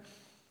prose, but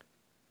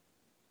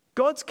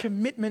God's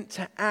commitment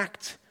to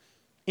act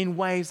in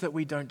ways that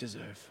we don't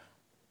deserve.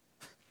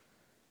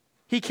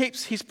 He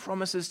keeps his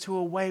promises to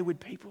a wayward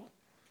people.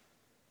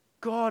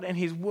 God and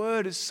his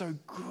word is so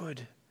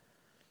good.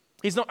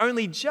 He's not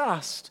only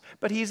just,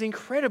 but he is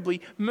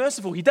incredibly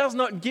merciful. He does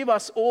not give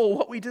us all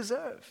what we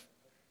deserve.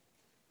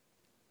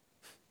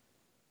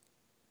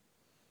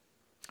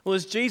 Well,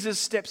 as Jesus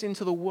steps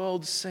into the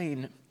world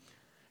scene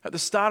at the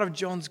start of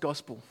John's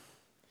gospel,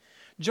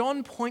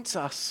 John points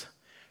us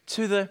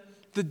to the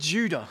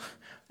Judah.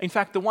 In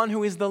fact, the one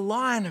who is the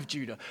Lion of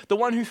Judah, the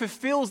one who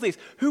fulfills this.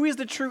 Who is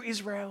the true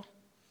Israel?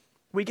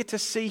 We get to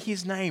see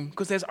his name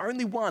because there's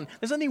only one.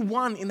 There's only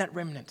one in that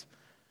remnant.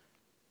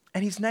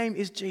 And his name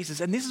is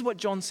Jesus. And this is what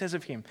John says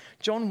of him.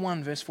 John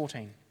 1 verse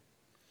 14.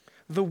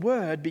 The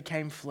Word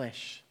became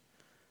flesh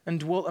and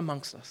dwelt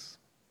amongst us.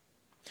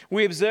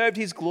 We observed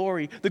his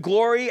glory, the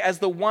glory as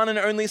the one and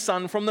only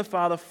Son from the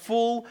Father,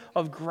 full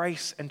of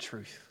grace and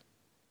truth.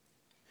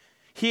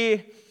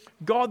 Here,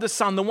 God the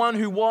Son, the one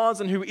who was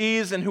and who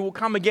is and who will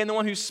come again, the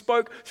one who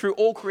spoke through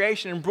all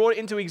creation and brought it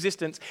into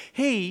existence,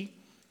 he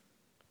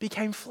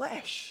became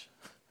flesh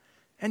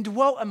and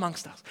dwelt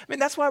amongst us. I mean,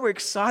 that's why we're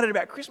excited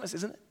about Christmas,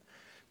 isn't it?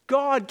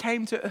 God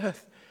came to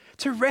earth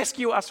to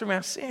rescue us from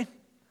our sin.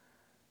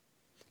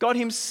 God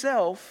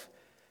himself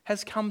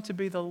has come to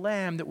be the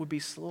lamb that would be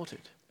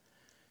slaughtered,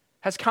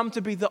 has come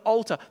to be the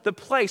altar, the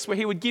place where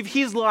he would give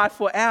his life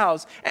for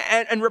ours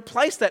and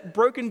replace that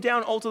broken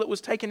down altar that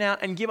was taken out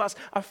and give us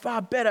a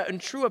far better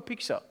and truer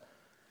picture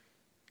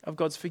of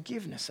God's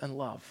forgiveness and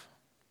love.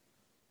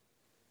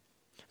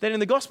 Then in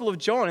the Gospel of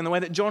John, in the way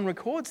that John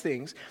records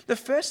things, the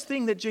first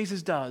thing that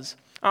Jesus does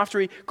after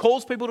he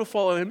calls people to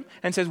follow him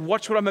and says,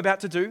 watch what I'm about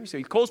to do. So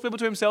he calls people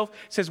to himself,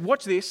 says,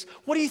 watch this.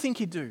 What do you think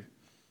he'd do?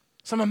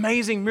 Some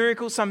amazing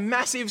miracle, some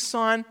massive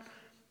sign?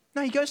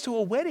 No, he goes to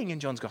a wedding in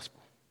John's Gospel.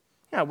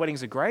 You know,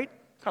 weddings are great,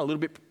 kind of a little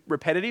bit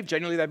repetitive.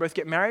 Generally, they both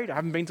get married. I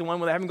haven't been to one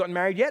where they haven't gotten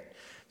married yet,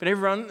 but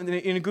everyone,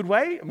 in a good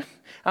way,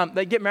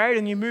 they get married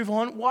and you move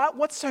on.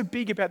 What's so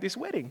big about this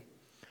wedding?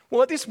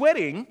 Well, at this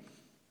wedding,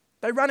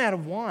 they run out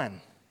of wine.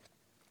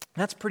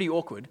 That's pretty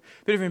awkward,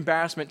 bit of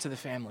embarrassment to the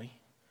family.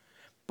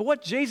 But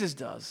what Jesus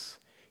does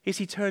is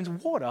he turns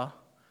water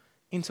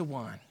into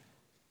wine.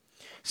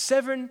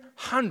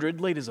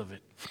 700 litres of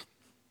it.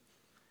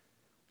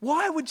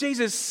 Why would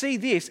Jesus see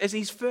this as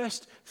his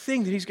first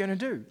thing that he's going to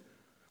do?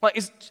 Like,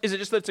 is it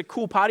just that it's a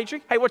cool party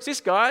trick? Hey, watch this,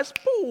 guys.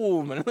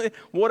 Boom.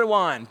 Water,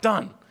 wine.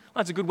 Done.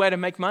 That's a good way to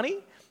make money.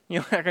 You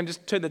know, I can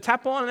just turn the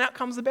tap on and out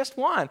comes the best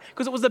wine.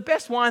 Because it was the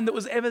best wine that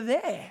was ever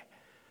there.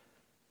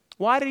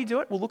 Why did he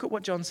do it? Well, look at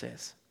what John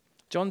says.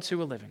 John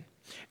 2:11.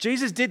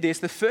 Jesus did this,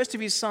 the first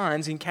of his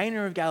signs in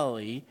Cana of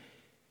Galilee.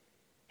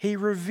 He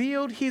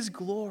revealed his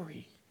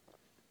glory,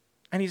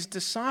 and his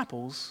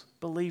disciples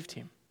believed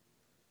him.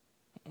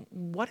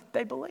 What did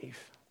they believe?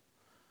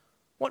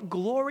 What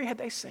glory had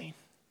they seen?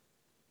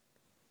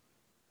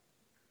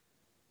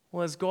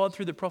 Well, as God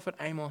through the prophet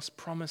Amos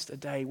promised a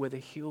day where the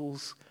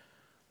hills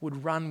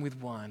would run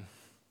with wine,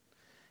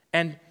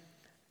 and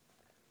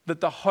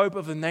that the hope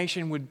of the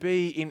nation would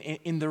be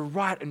in the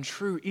right and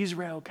true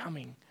Israel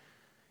coming,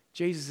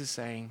 Jesus is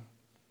saying,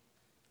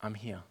 I'm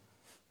here.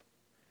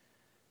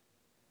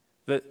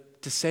 The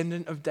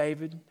descendant of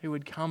David who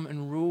would come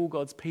and rule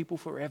God's people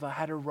forever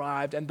had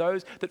arrived, and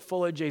those that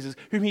followed Jesus,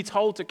 whom he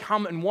told to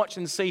come and watch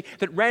and see,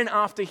 that ran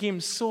after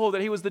him, saw that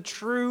he was the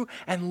true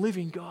and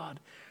living God.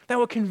 They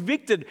were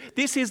convicted.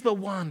 This is the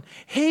one.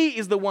 He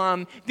is the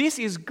one. This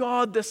is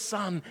God the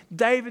Son,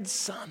 David's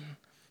son,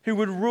 who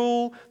would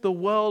rule the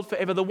world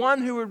forever, the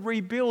one who would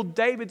rebuild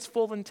David's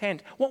fallen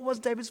tent. What was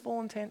David's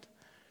fallen tent?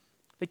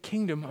 The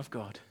kingdom of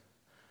God.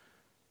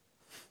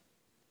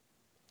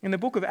 In the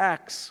book of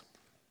Acts,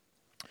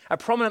 a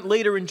prominent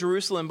leader in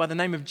Jerusalem by the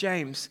name of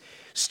James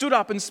stood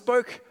up and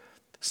spoke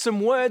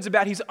some words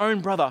about his own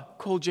brother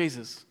called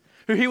Jesus,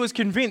 who he was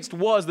convinced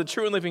was the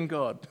true and living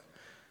God.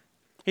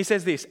 He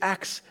says this,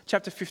 Acts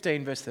chapter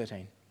 15, verse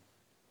 13.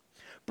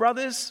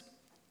 Brothers,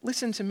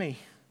 listen to me.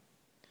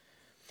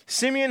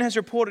 Simeon has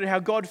reported how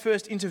God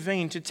first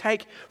intervened to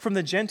take from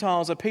the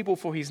Gentiles a people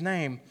for his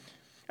name.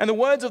 And the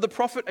words of the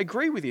prophet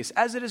agree with this,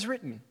 as it is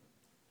written.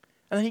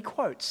 And then he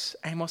quotes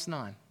Amos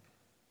 9.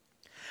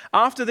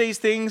 After these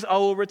things, I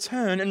will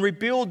return and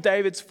rebuild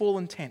David's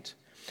fallen tent.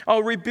 I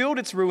will rebuild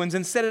its ruins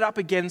and set it up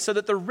again so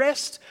that the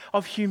rest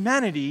of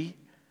humanity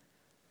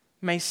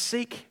may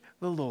seek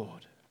the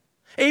Lord.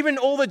 Even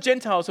all the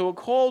Gentiles who are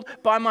called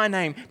by my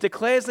name,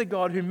 declares the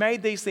God who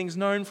made these things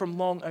known from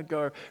long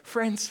ago.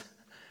 Friends,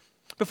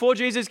 before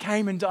Jesus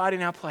came and died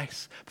in our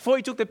place, before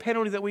he took the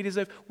penalty that we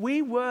deserve,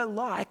 we were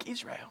like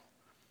Israel,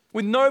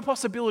 with no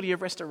possibility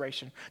of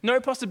restoration, no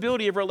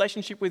possibility of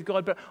relationship with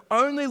God, but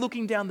only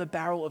looking down the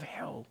barrel of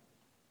hell.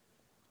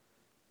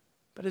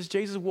 But as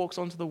Jesus walks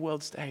onto the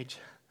world stage,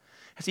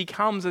 as he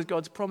comes as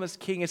God's promised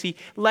king, as he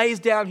lays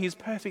down his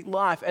perfect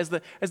life as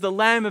the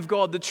Lamb of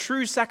God, the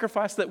true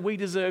sacrifice that we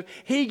deserve,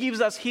 he gives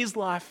us his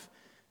life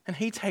and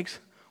he takes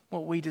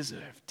what we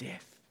deserve,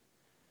 death.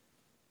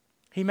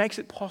 He makes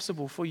it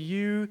possible for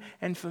you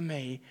and for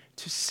me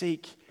to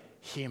seek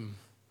him.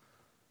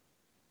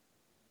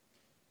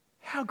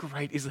 How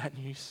great is that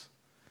news?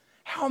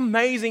 How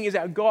amazing is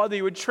our God that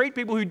he would treat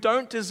people who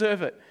don't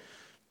deserve it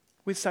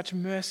with such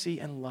mercy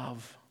and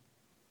love.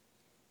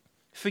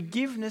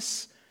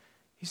 Forgiveness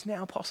is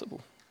now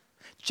possible.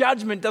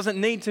 Judgment doesn't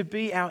need to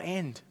be our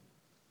end.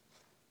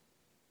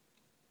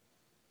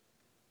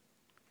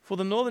 For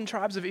the northern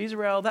tribes of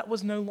Israel, that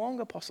was no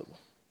longer possible.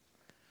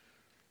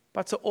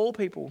 But to all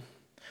people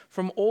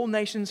from all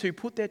nations who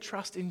put their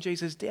trust in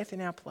Jesus' death in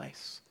our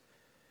place,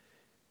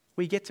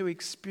 we get to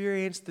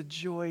experience the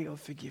joy of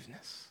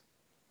forgiveness.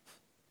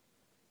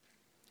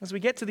 As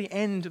we get to the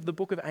end of the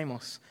book of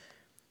Amos,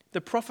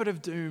 the prophet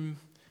of doom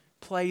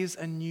plays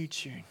a new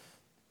tune.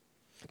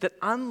 That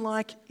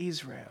unlike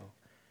Israel,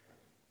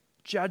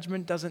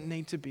 judgment doesn't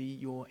need to be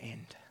your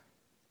end.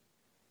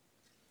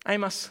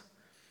 Amos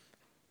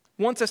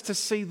wants us to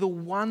see the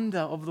wonder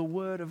of the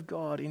Word of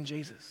God in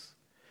Jesus,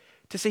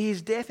 to see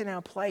his death in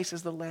our place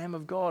as the Lamb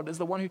of God, as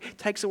the one who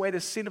takes away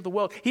the sin of the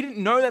world. He didn't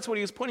know that's what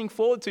he was pointing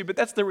forward to, but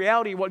that's the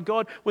reality of what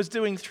God was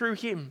doing through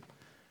him,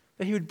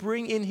 that he would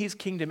bring in his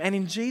kingdom. And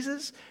in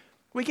Jesus,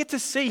 we get to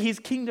see his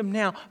kingdom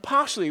now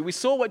partially. We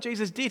saw what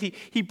Jesus did.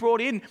 He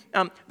brought in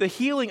the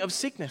healing of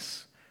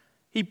sickness.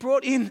 He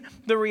brought in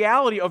the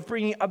reality of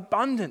bringing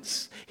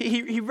abundance.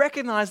 He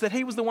recognized that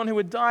he was the one who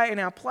would die in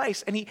our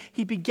place, and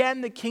he began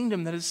the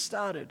kingdom that has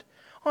started.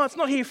 Oh, it's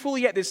not here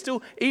fully yet. There's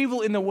still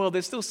evil in the world.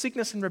 There's still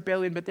sickness and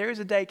rebellion, but there is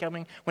a day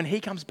coming when he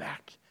comes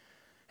back,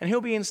 and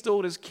he'll be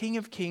installed as King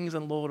of Kings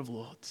and Lord of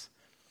Lords.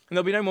 And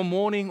there'll be no more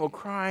mourning or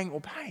crying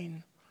or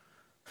pain.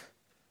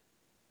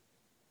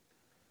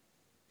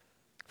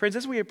 Friends,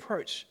 as we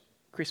approach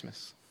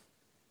Christmas,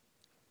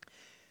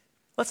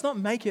 let's not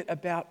make it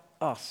about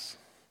us.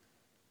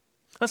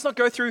 Let's not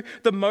go through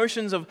the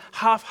motions of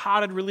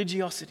half-hearted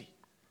religiosity.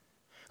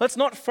 Let's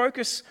not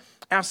focus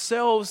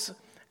ourselves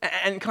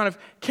and kind of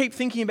keep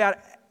thinking about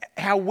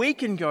how we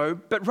can go,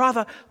 but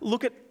rather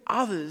look at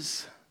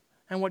others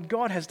and what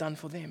God has done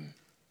for them.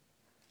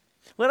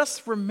 Let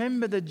us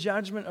remember the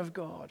judgment of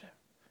God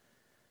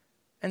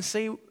and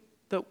see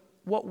that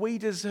what we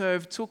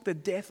deserve took the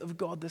death of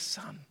God the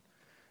Son.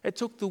 It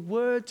took the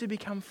Word to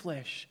become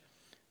flesh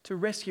to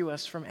rescue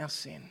us from our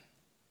sin.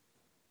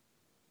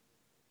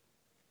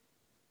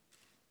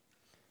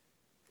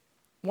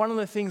 One of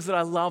the things that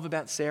I love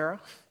about Sarah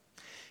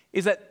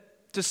is that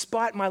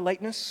despite my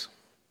lateness,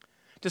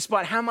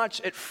 despite how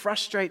much it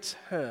frustrates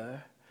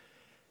her,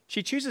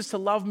 she chooses to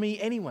love me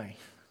anyway.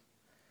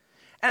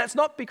 And it's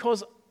not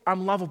because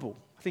I'm lovable.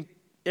 I think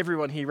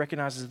everyone here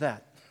recognizes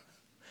that.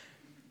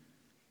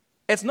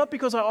 It's not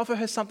because I offer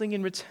her something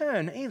in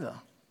return either.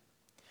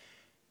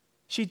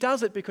 She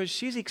does it because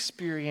she's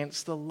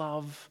experienced the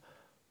love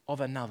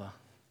of another.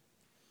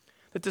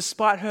 That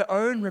despite her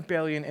own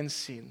rebellion and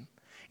sin,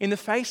 in the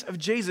face of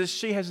Jesus,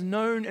 she has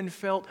known and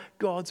felt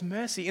God's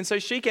mercy. And so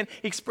she can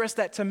express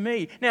that to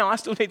me. Now, I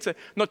still need to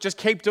not just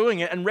keep doing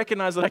it and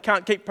recognize that I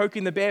can't keep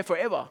poking the bear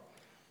forever.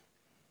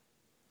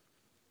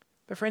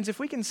 But friends, if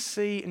we can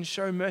see and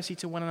show mercy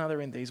to one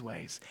another in these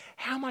ways,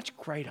 how much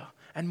greater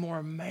and more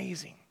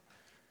amazing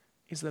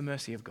is the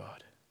mercy of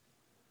God?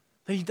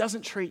 That he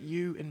doesn't treat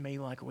you and me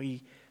like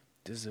we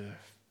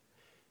deserve.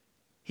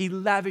 He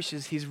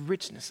lavishes his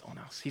richness on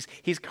us,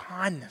 his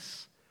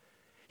kindness.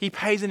 He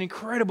pays an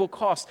incredible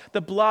cost, the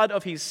blood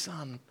of his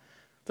Son,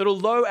 that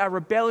although our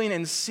rebellion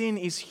and sin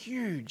is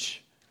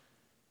huge,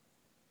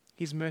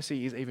 his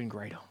mercy is even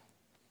greater.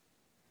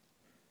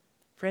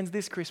 Friends,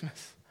 this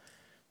Christmas,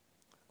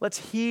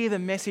 let's hear the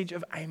message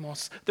of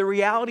Amos, the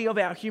reality of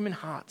our human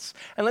hearts,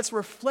 and let's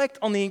reflect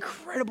on the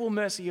incredible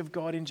mercy of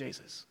God in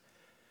Jesus.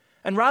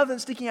 And rather than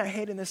sticking our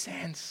head in the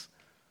sands,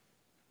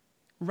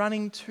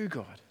 running to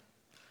God,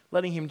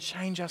 letting him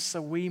change us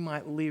so we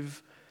might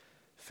live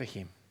for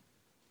him.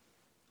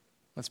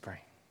 Let's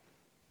pray.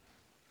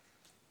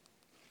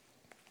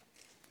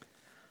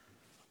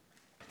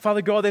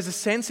 Father God, there's a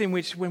sense in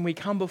which when we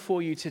come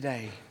before you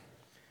today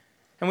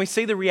and we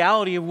see the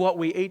reality of what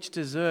we each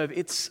deserve,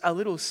 it's a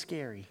little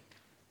scary.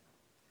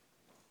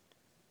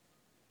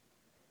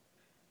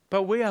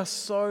 But we are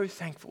so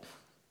thankful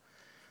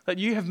that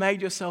you have made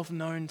yourself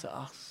known to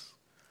us,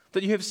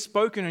 that you have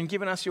spoken and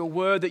given us your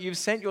word, that you've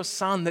sent your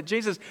Son, that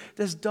Jesus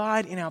has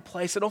died in our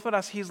place and offered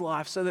us his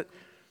life so that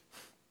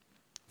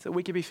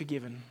we could be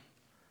forgiven.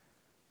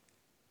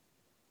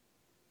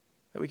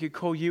 That we could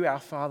call you our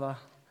Father,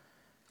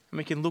 and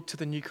we can look to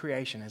the new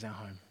creation as our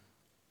home.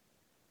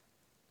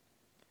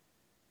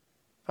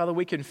 Father,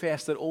 we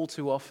confess that all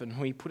too often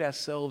we put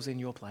ourselves in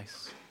your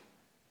place.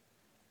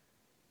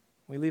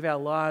 We live our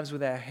lives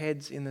with our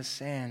heads in the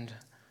sand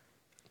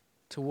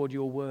toward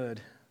your word.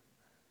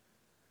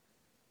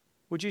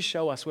 Would you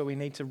show us where we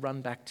need to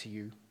run back to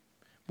you?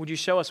 Would you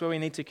show us where we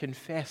need to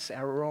confess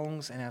our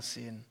wrongs and our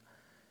sin?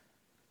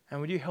 And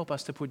would you help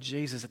us to put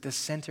Jesus at the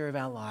center of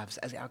our lives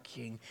as our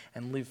King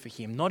and live for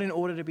him, not in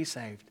order to be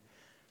saved,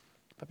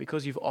 but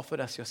because you've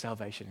offered us your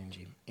salvation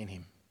in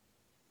him.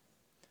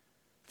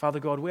 Father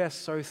God, we are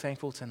so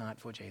thankful tonight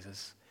for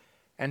Jesus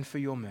and for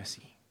your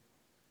mercy.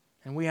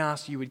 And we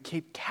ask you would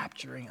keep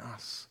capturing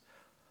us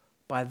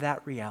by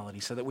that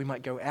reality so that we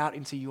might go out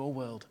into your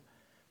world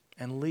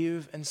and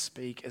live and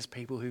speak as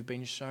people who've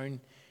been shown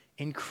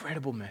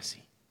incredible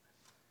mercy,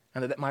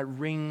 and that might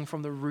ring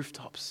from the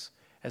rooftops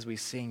as we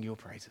sing your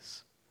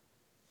praises.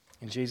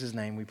 In Jesus'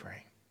 name we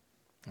pray.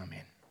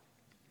 Amen.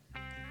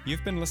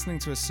 You've been listening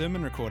to a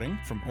sermon recording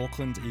from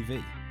Auckland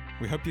EV.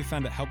 We hope you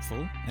found it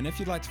helpful, and if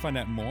you'd like to find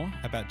out more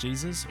about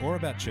Jesus or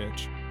about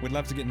church, we'd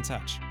love to get in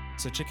touch.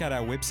 So check out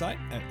our website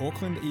at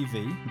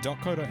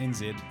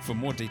aucklandev.co.nz for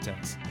more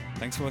details.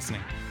 Thanks for listening.